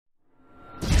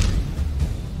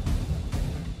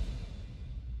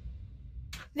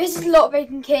This is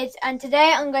Lockpicking Kids, and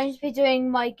today I'm going to be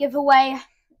doing my giveaway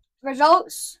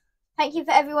results. Thank you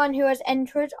for everyone who has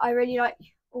entered. I really like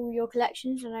all your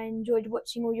collections and I enjoyed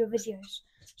watching all your videos.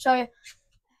 So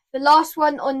the last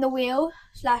one on the wheel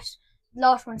slash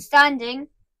last one standing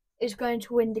is going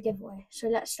to win the giveaway. So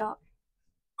let's start.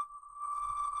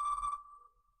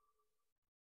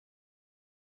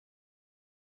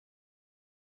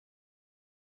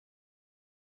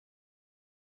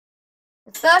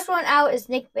 The first one out is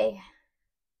Nickby.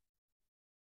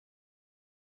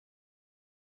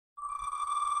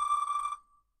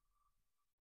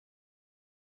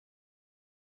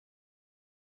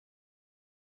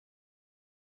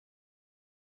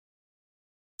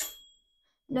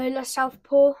 Nola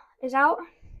Southpaw is out.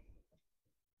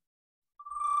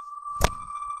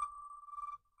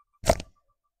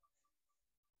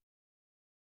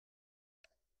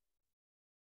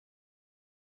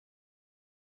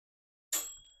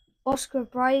 Oscar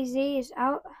Brizey is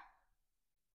out.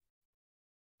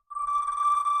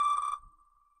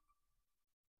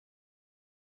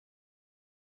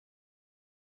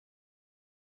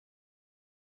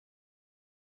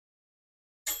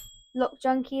 Lock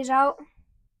Junkie is out.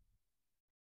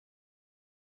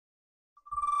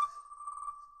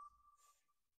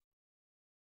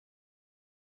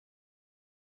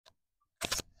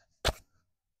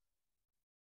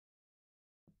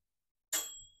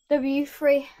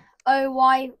 W3OY_Ray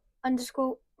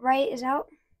is out.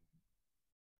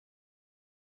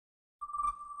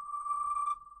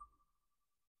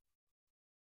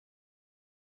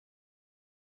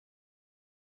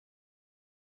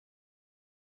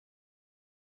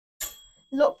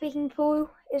 Lockpicking Pool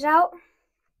is out.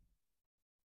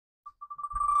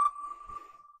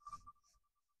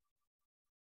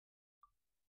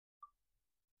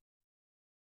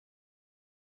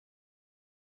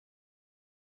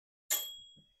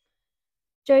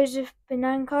 Joseph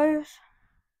Benankos.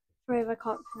 Sorry if I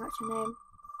can't pronounce your name.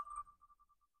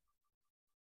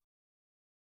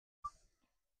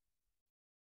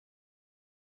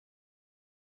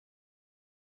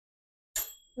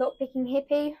 Lockpicking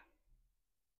Hippie.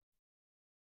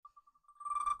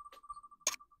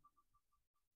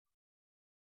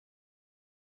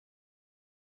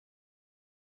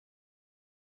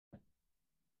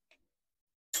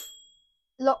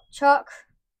 Lock Chuck.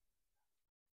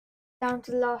 Down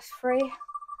to the last three.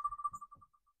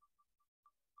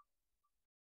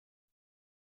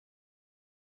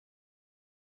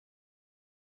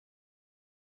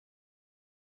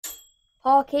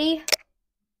 Parky.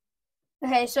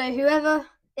 Okay, so whoever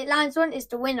it lands on is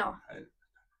the winner.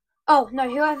 Oh, no,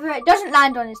 whoever it doesn't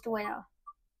land on is the winner.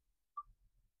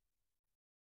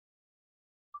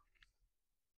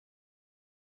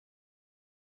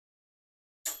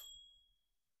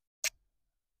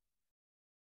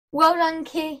 Well done,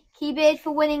 Keybeard,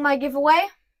 for winning my giveaway.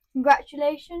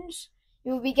 Congratulations.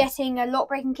 You will be getting a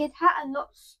Lockpicking Kid hat and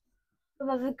lots of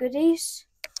other goodies.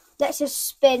 Let's just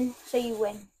spin so you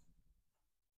win.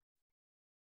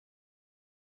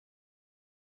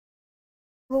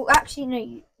 Well, actually,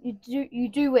 no, you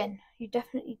do win. You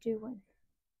definitely do win.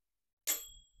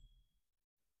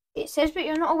 It says, but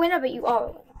you're not a winner, but you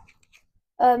are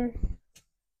a winner.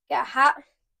 Get a hat.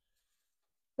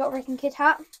 Lockpicking Kid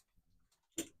hat.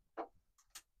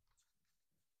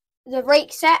 The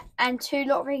rake set and four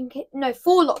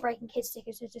Lockpicking Kid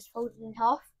stickers are just folded in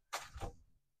half.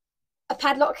 A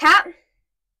padlock hat.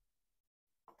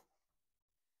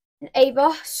 An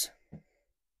A-Boss.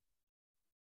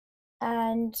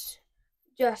 And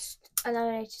just a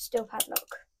laminated steel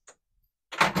padlock.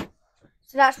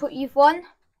 So that's what you've won.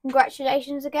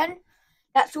 Congratulations again.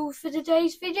 That's all for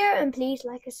today's video, and please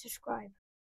like and subscribe.